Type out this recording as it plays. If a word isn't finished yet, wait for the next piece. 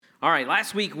All right,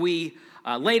 last week we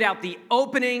laid out the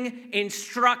opening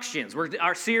instructions.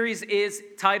 Our series is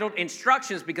titled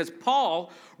Instructions because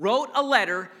Paul wrote a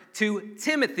letter to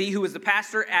Timothy, who was the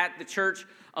pastor at the church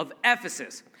of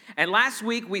Ephesus. And last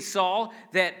week we saw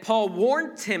that Paul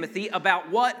warned Timothy about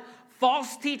what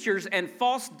false teachers and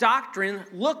false doctrine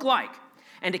look like,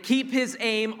 and to keep his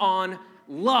aim on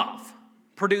love,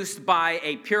 produced by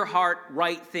a pure heart,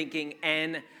 right thinking,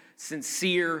 and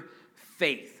sincere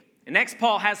faith. And next,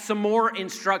 Paul has some more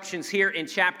instructions here in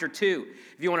chapter 2.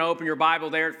 If you want to open your Bible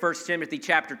there at 1 Timothy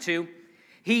chapter 2,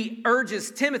 he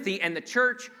urges Timothy and the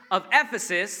church of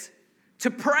Ephesus to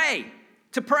pray.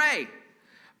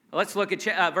 Let's look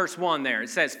at verse 1 there. It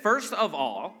says, "First of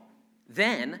all,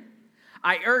 then,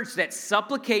 I urge that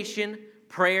supplication,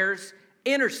 prayers,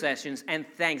 intercessions, and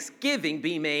thanksgiving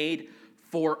be made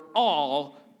for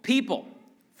all people,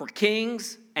 for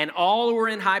kings and all who are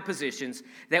in high positions,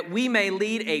 that we may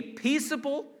lead a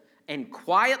peaceable and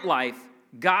quiet life,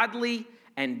 godly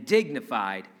and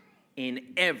dignified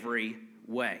in every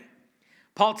way."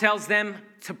 Paul tells them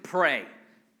to pray.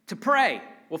 To pray.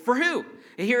 Well, for who?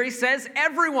 Here he says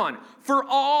everyone, for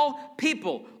all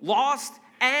people, lost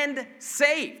and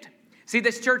saved. See,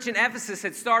 this church in Ephesus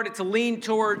had started to lean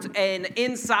towards an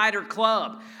insider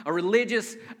club, a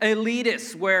religious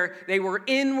elitist where they were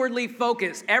inwardly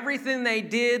focused. Everything they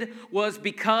did was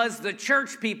because the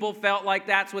church people felt like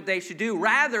that's what they should do,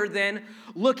 rather than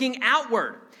looking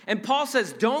outward. And Paul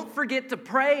says, don't forget to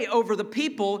pray over the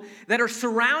people that are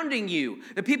surrounding you,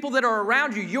 the people that are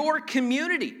around you, your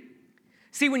community.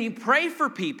 See, when you pray for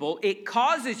people, it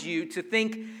causes you to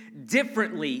think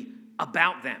differently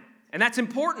about them. And that's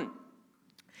important.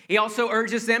 He also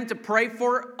urges them to pray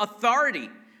for authority.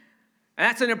 And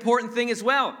that's an important thing as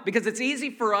well, because it's easy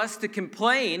for us to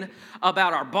complain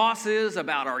about our bosses,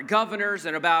 about our governors,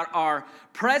 and about our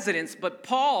presidents, but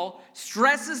Paul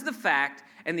stresses the fact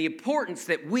and the importance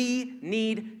that we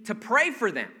need to pray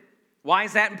for them. Why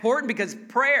is that important? Because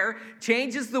prayer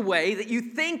changes the way that you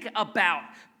think about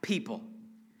people.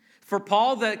 For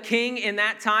Paul, the king in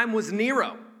that time was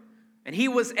Nero, and he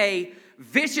was a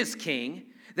vicious king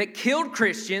that killed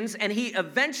Christians, and he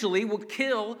eventually would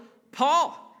kill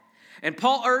Paul. And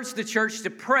Paul urged the church to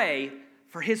pray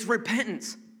for his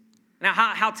repentance. Now,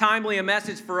 how timely a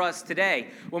message for us today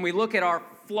when we look at our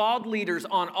flawed leaders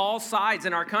on all sides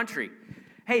in our country.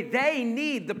 Hey, they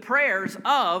need the prayers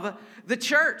of the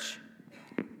church.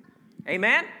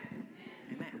 Amen?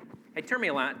 Amen. Hey, turn me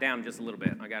down just a little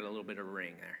bit. I got a little bit of a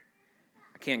ring there.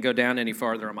 I can't go down any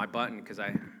farther on my button because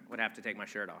I would have to take my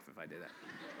shirt off if I did that.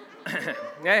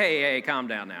 Hey, calm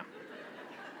down now.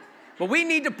 But we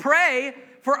need to pray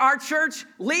for our church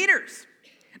leaders.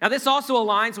 Now, this also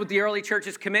aligns with the early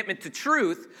church's commitment to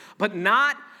truth, but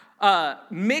not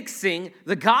mixing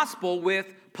the gospel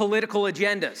with political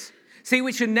agendas. See,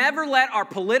 we should never let our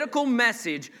political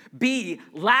message be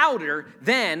louder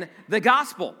than the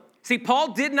gospel. See,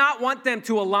 Paul did not want them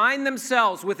to align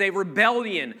themselves with a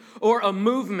rebellion or a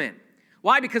movement.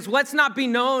 Why? Because let's not be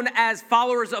known as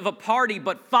followers of a party,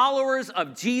 but followers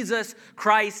of Jesus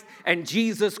Christ and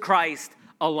Jesus Christ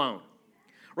alone.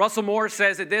 Russell Moore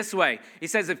says it this way. He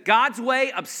says, if God's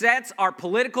way upsets our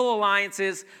political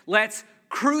alliances, let's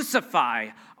crucify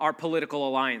our political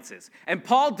alliances. And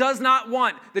Paul does not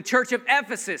want the church of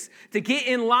Ephesus to get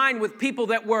in line with people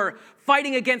that were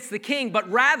fighting against the king, but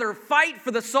rather fight for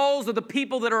the souls of the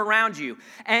people that are around you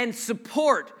and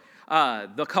support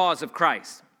the cause of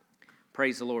Christ.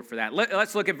 Praise the Lord for that.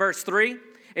 Let's look at verse 3.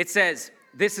 It says,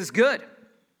 this is good,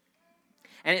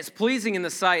 and it's pleasing in the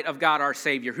sight of God our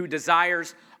Savior, who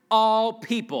desires all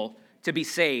people to be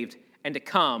saved and to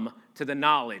come to the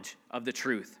knowledge of the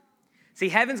truth. See,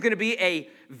 heaven's going to be a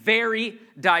very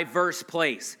diverse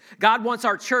place. God wants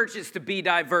our churches to be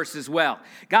diverse as well.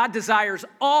 God desires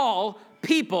all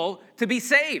people to be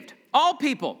saved. All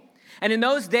people. And in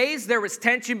those days, there was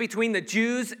tension between the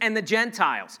Jews and the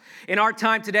Gentiles. In our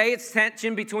time today, it's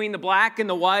tension between the black and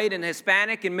the white and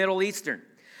Hispanic and Middle Eastern.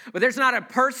 But there's not a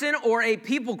person or a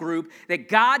people group that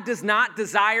God does not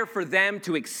desire for them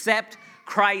to accept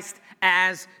Christ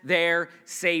as their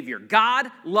Savior. God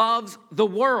loves the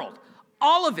world,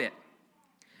 all of it.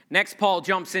 Next, Paul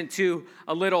jumps into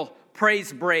a little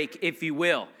praise break, if you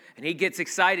will. And he gets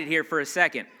excited here for a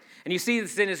second. And you see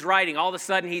this in his writing. All of a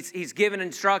sudden, he's given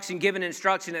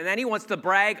instruction, and then he wants to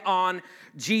brag on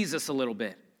Jesus a little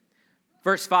bit.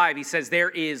 Verse 5, he says, there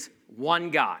is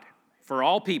one God. For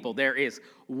all people, there is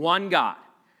one God.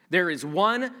 There is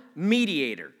one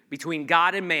mediator between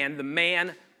God and man, the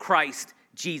man Christ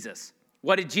Jesus.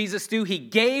 What did Jesus do? He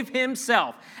gave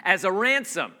himself as a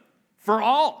ransom for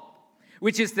all,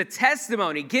 which is the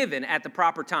testimony given at the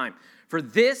proper time. For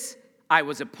this I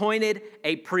was appointed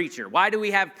a preacher. Why do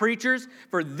we have preachers?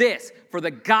 For this, for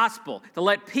the gospel, to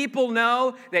let people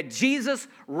know that Jesus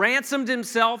ransomed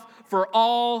himself for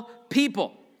all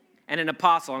people. And an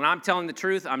apostle, and I'm telling the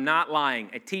truth, I'm not lying,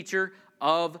 a teacher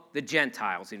of the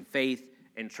Gentiles in faith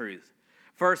and truth.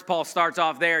 First, Paul starts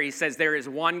off there. He says there is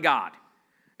one God.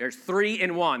 There's three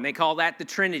in one. They call that the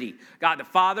Trinity. God the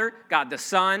Father, God the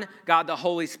Son, God the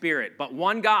Holy Spirit. But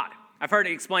one God. I've heard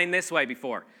it explained this way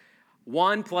before.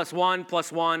 1 plus 1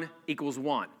 plus 1 equals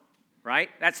 1, right?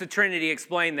 That's the Trinity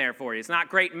explained there for you. It's not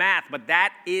great math, but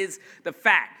that is the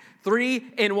fact.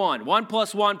 3 in 1. 1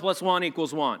 plus 1 plus 1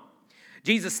 equals 1.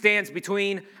 Jesus stands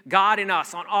between God and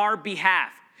us on our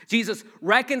behalf. Jesus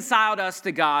reconciled us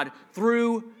to God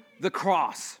through the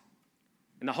cross.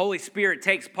 And the Holy Spirit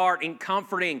takes part in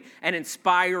comforting and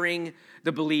inspiring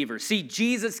the believer. See,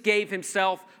 Jesus gave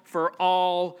himself for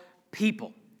all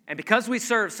people. And because we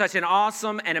serve such an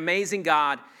awesome and amazing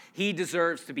God, he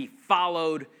deserves to be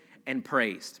followed and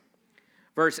praised.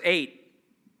 Verse 8.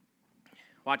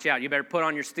 Watch out. You better put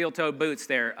on your steel-toed boots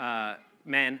there,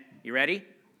 men. You ready?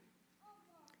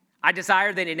 I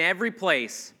desire that in every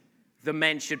place the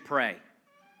men should pray,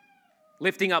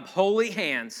 lifting up holy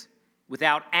hands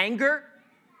without anger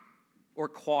or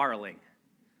quarreling.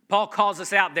 Paul calls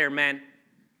us out there, men.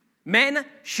 Men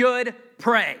should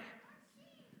pray.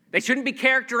 They shouldn't be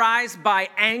characterized by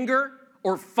anger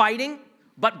or fighting,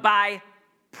 but by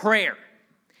prayer.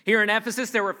 Here in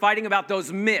Ephesus, they were fighting about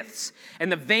those myths and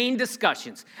the vain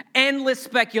discussions, endless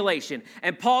speculation.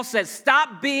 And Paul says,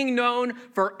 stop being known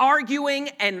for arguing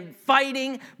and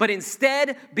fighting, but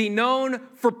instead be known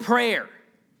for prayer.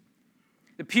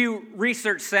 The Pew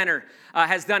Research Center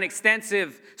has done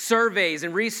extensive surveys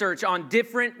and research on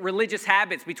different religious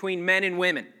habits between men and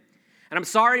women. And I'm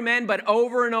sorry, men, but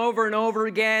over and over and over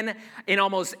again, in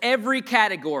almost every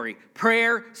category,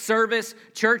 prayer, service,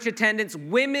 church attendance,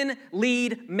 women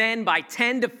lead men by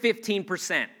 10 to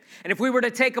 15%. And if we were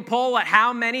to take a poll at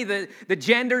how many the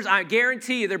genders, I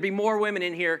guarantee you there'd be more women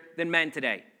in here than men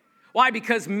today. Why?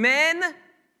 Because men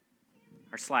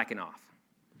are slacking off.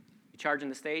 You charging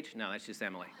the stage? No, that's just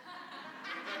Emily.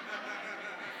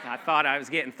 I thought I was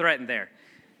getting threatened there.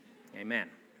 Amen.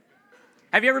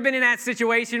 Have you ever been in that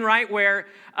situation, right, where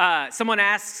someone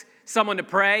asks someone to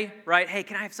pray, right? Hey,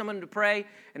 can I have someone to pray?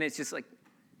 And it's just like,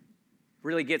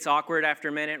 really gets awkward after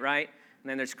a minute, right? And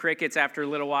then there's crickets after a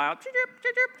little while.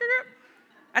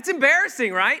 That's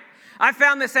embarrassing, right? I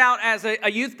found this out as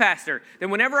a youth pastor, that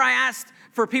whenever I asked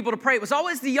for people to pray, it was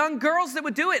always the young girls that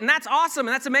would do it, and that's awesome,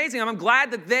 and that's amazing. I'm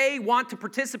glad that they want to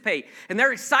participate, and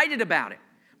they're excited about it.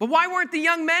 But why weren't the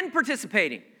young men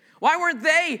participating? Why weren't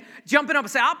they jumping up and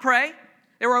saying, I'll pray?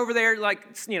 They were over there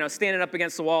like, standing up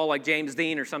against the wall like James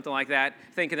Dean or something like that,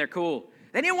 thinking they're cool.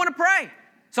 They didn't want to pray.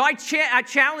 So I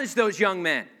challenged those young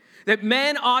men that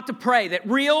men ought to pray, that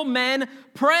real men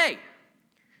pray.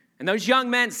 And those young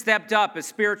men stepped up as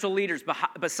spiritual leaders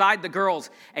beside the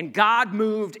girls, and God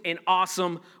moved in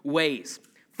awesome ways.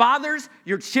 Fathers,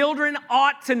 your children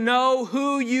ought to know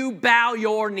who you bow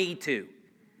your knee to.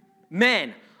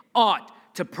 Men ought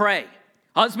to pray.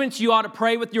 Husbands, you ought to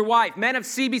pray with your wife. Men of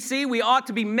CBC, we ought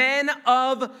to be men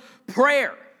of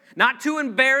prayer. Not too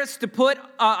embarrassed to put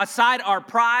aside our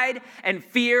pride and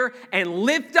fear and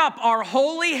lift up our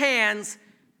holy hands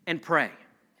and pray.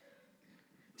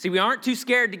 See, we aren't too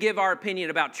scared to give our opinion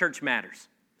about church matters.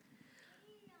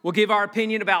 We'll give our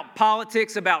opinion about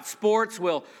politics, about sports.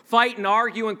 We'll fight and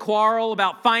argue and quarrel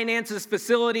about finances,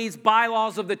 facilities,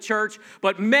 bylaws of the church.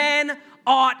 But men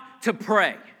ought to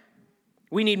pray.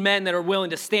 We need men that are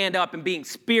willing to stand up and being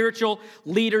spiritual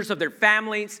leaders of their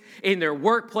families, in their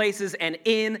workplaces, and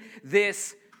in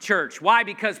this church. Why?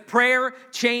 Because prayer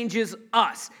changes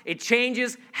us. It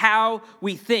changes how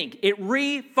we think. It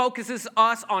refocuses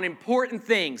us on important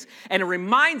things, and it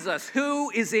reminds us who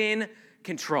is in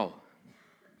control.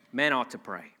 Men ought to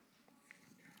pray.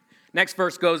 Next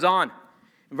verse goes on.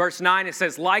 In verse 9, it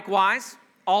says, likewise,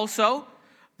 also,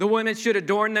 the women should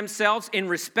adorn themselves in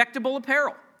respectable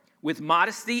apparel, with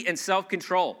modesty and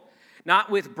self-control, not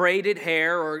with braided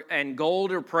hair and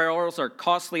gold or pearls or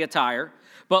costly attire,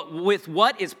 but with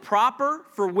what is proper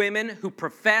for women who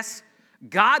profess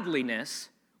godliness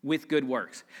with good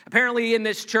works. Apparently in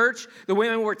this church, the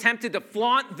women were tempted to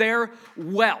flaunt their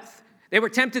wealth. They were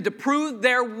tempted to prove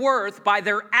their worth by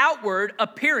their outward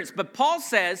appearance. But Paul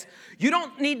says, you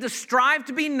don't need to strive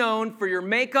to be known for your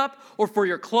makeup or for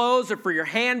your clothes or for your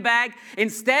handbag.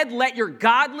 Instead, let your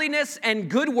godliness and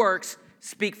good works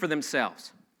speak for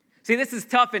themselves. See, this is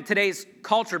tough in today's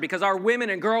culture because our women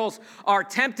and girls are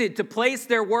tempted to place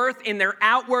their worth in their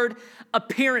outward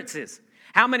appearances.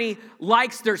 how many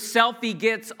likes their selfie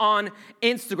gets on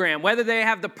Instagram, whether they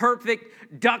have the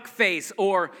perfect duck face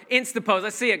or Insta pose.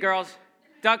 Let's see it, girls.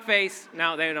 Duck face.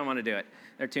 No, they don't want to do it.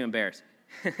 They're too embarrassed.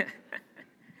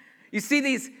 You see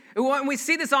these, when we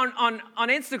see this on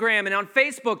Instagram and on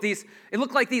Facebook, it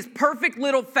look like these perfect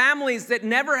little families that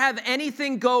never have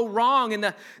anything go wrong,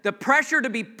 and the pressure to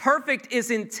be perfect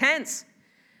is intense.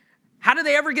 How do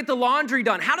they ever get the laundry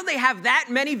done? How do they have that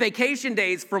many vacation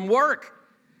days from work?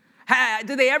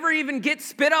 Do they ever even get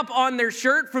spit up on their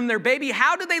shirt from their baby?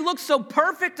 How do they look so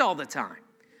perfect all the time?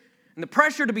 And the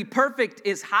pressure to be perfect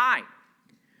is high.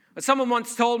 But someone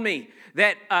once told me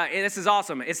that, and this is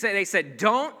awesome, they said,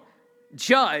 don't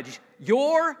judge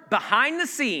your behind the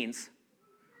scenes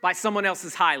by someone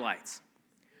else's highlights.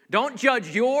 Don't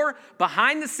judge your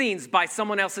behind the scenes by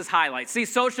someone else's highlights. See,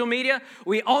 social media,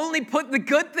 we only put the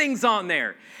good things on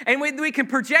there. And we can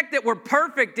project that we're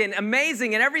perfect and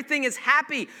amazing and everything is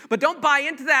happy. But don't buy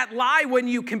into that lie when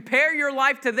you compare your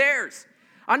life to theirs.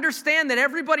 Understand that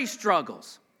everybody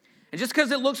struggles. And just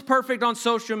because it looks perfect on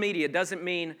social media doesn't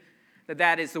mean that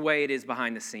that is the way it is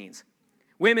behind the scenes.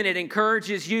 Women, it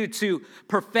encourages you to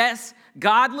profess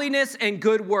godliness and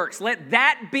good works. Let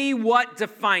that be what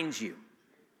defines you.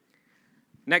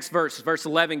 Next verse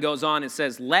 11 goes on and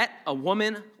says, let a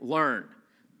woman learn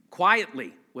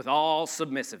quietly with all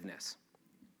submissiveness.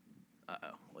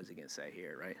 What's he going to say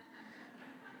here, right?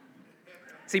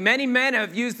 See, many men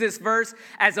have used this verse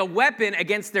as a weapon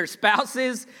against their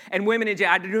spouses and women in jail.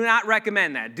 I do not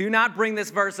recommend that. Do not bring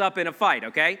this verse up in a fight,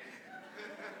 okay?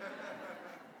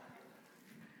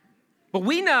 But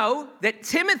we know that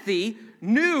Timothy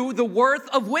knew the worth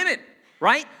of women,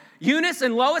 right? Eunice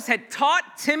and Lois had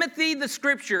taught Timothy the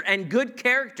scripture and good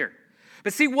character.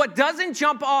 But see, what doesn't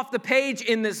jump off the page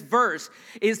in this verse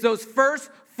is those first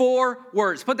 4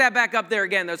 words. Put that back up there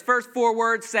again. Those first 4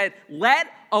 words said, let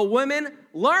a woman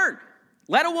learn.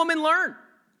 Let a woman learn.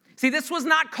 See, this was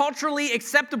not culturally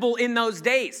acceptable in those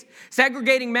days.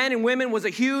 Segregating men and women was a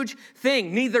huge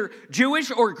thing. Neither Jewish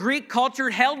or Greek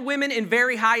culture held women in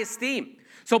very high esteem.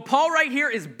 So Paul right here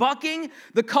is bucking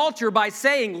the culture by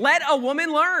saying, let a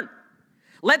woman learn.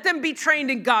 Let them be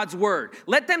trained in God's word.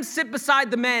 Let them sit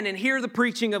beside the men and hear the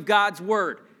preaching of God's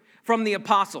word from the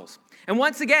apostles. And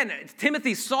once again,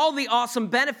 Timothy saw the awesome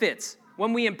benefits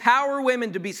when we empower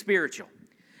women to be spiritual.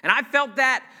 And I felt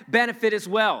that benefit as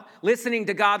well, listening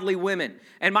to godly women.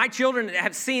 And my children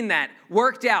have seen that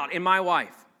worked out in my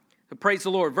wife. So praise the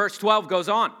Lord. Verse 12 goes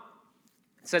on.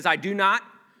 It says, I do not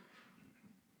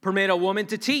permit a woman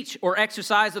to teach or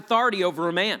exercise authority over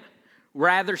a man.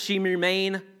 Rather, she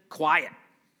remain quiet.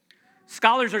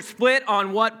 Scholars are split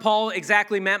on what Paul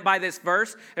exactly meant by this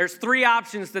verse. There's 3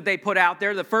 options that they put out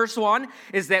there. The first one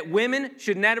is that women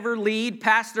should never lead,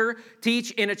 pastor, teach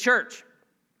in a church.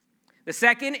 The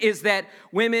second is that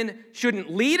women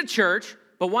shouldn't lead a church,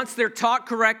 but once they're taught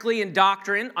correctly in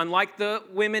doctrine, unlike the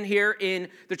women here in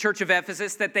the church of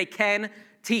Ephesus, that they can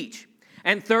teach.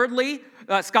 And thirdly,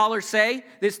 scholars say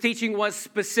this teaching was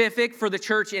specific for the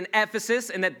church in Ephesus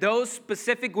and that those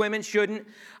specific women shouldn't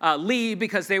lead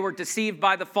because they were deceived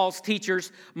by the false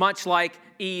teachers, much like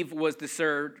Eve was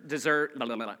deceived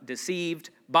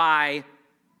by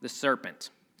the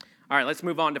serpent. All right, let's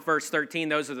move on to verse 13.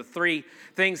 Those are the 3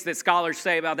 things that scholars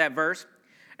say about that verse.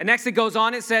 And next it goes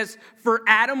on, it says, for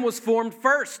Adam was formed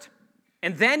first,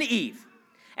 and then Eve.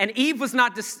 And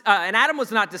Adam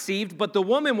was not deceived, but the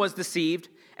woman was deceived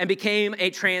and became a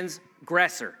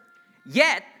transgressor.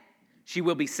 Yet she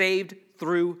will be saved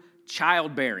through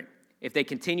childbearing if they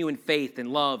continue in faith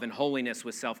and love and holiness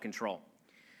with self-control.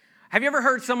 Have you ever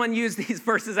heard someone use these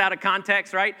verses out of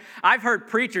context, right? I've heard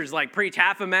preachers preach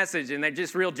half a message and they're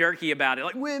just real jerky about it.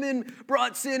 Like women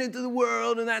brought sin into the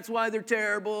world and that's why they're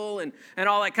terrible and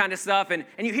all that kind of stuff. And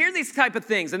you hear these type of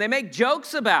things and they make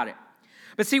jokes about it.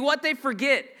 But see, what they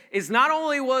forget is not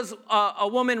only was a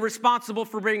woman responsible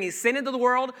for bringing sin into the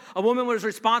world, a woman was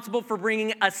responsible for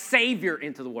bringing a Savior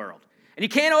into the world. And you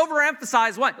can't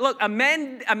overemphasize what. Look, a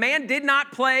man did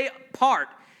not play a part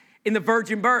in the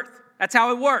virgin birth. That's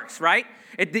how it works, right?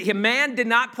 A man did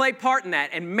not play part in that,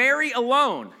 and Mary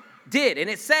alone did. And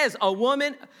it says a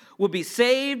woman will be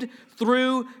saved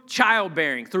through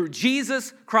childbearing, through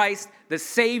Jesus Christ, the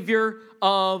Savior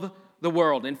of the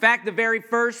world. In fact, the very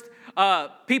first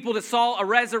people that saw a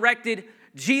resurrected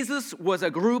Jesus was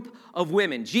a group of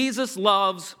women. Jesus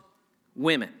loves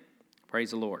women.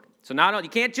 Praise the Lord. So you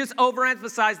can't just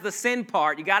overemphasize the sin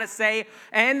part. You got to say,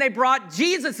 and they brought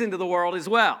Jesus into the world as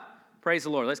well. Praise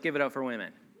the Lord. Let's give it up for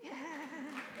women. Yeah.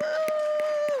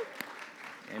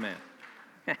 Amen.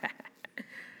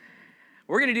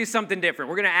 We're going to do something different.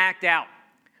 We're going to act out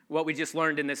what we just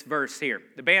learned in this verse here.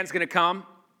 The band's going to come.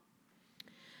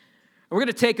 We're going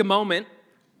to take a moment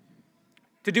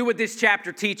to do what this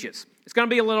chapter teaches. It's going to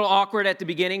be a little awkward at the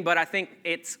beginning, but I think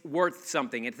it's worth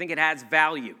something. I think it has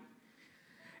value.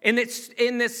 In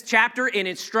this chapter, it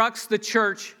instructs the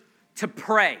church to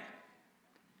pray.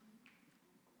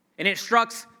 It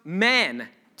instructs men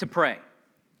to pray.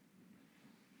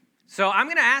 So I'm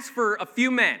going to ask for a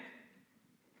few men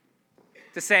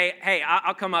to say, hey,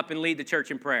 I'll come up and lead the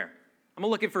church in prayer. I'm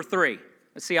looking for 3.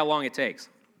 Let's see how long it takes.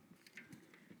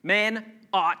 Men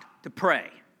ought to pray.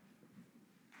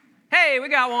 Hey, we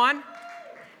got one.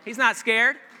 He's not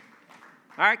scared.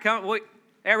 All right, come.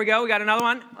 There we go. We got another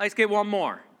one. Let's get one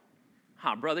more.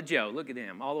 Brother Joe, look at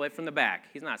him, all the way from the back.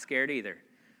 He's not scared either.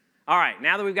 All right,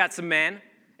 now that we've got some men,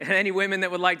 and any women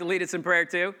that would like to lead us in prayer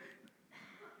too.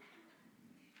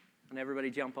 And everybody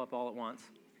jump up all at once.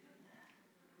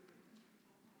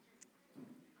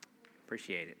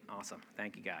 Appreciate it. Awesome.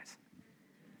 Thank you, guys.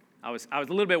 I was a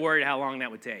little bit worried how long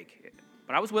that would take,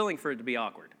 but I was willing for it to be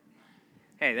awkward.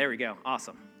 Hey, there we go.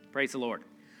 Awesome. Praise the Lord.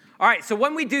 All right, so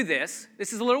when we do this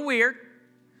is a little weird.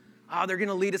 They're going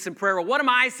to lead us in prayer. Well, what am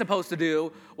I supposed to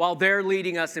do while they're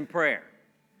leading us in prayer?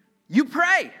 You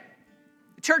pray.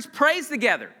 The church prays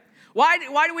together.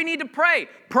 Why do we need to pray?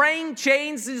 Praying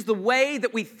changes the way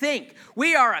that we think.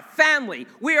 We are a family.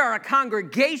 We are a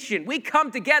congregation. We come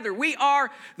together. We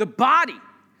are the body.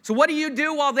 So what do you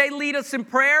do while they lead us in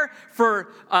prayer?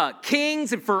 For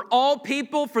kings and for all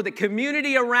people, for the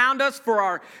community around us, for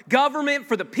our government,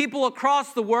 for the people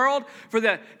across the world, for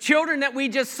the children that we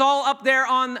just saw up there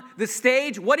on the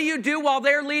stage. What do you do while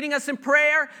they're leading us in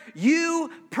prayer?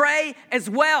 You pray as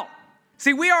well.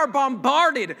 See, we are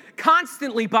bombarded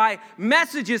constantly by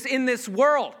messages in this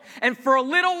world. And for a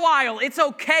little while, it's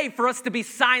okay for us to be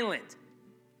silent.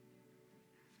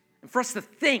 And for us to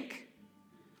think.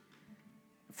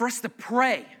 For us to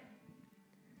pray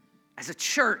as a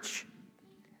church.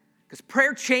 Because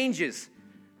prayer changes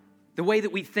the way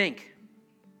that we think.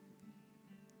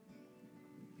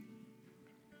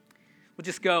 We'll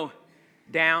just go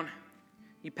down.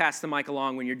 You pass the mic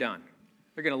along when you're done.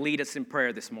 They're going to lead us in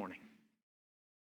prayer this morning.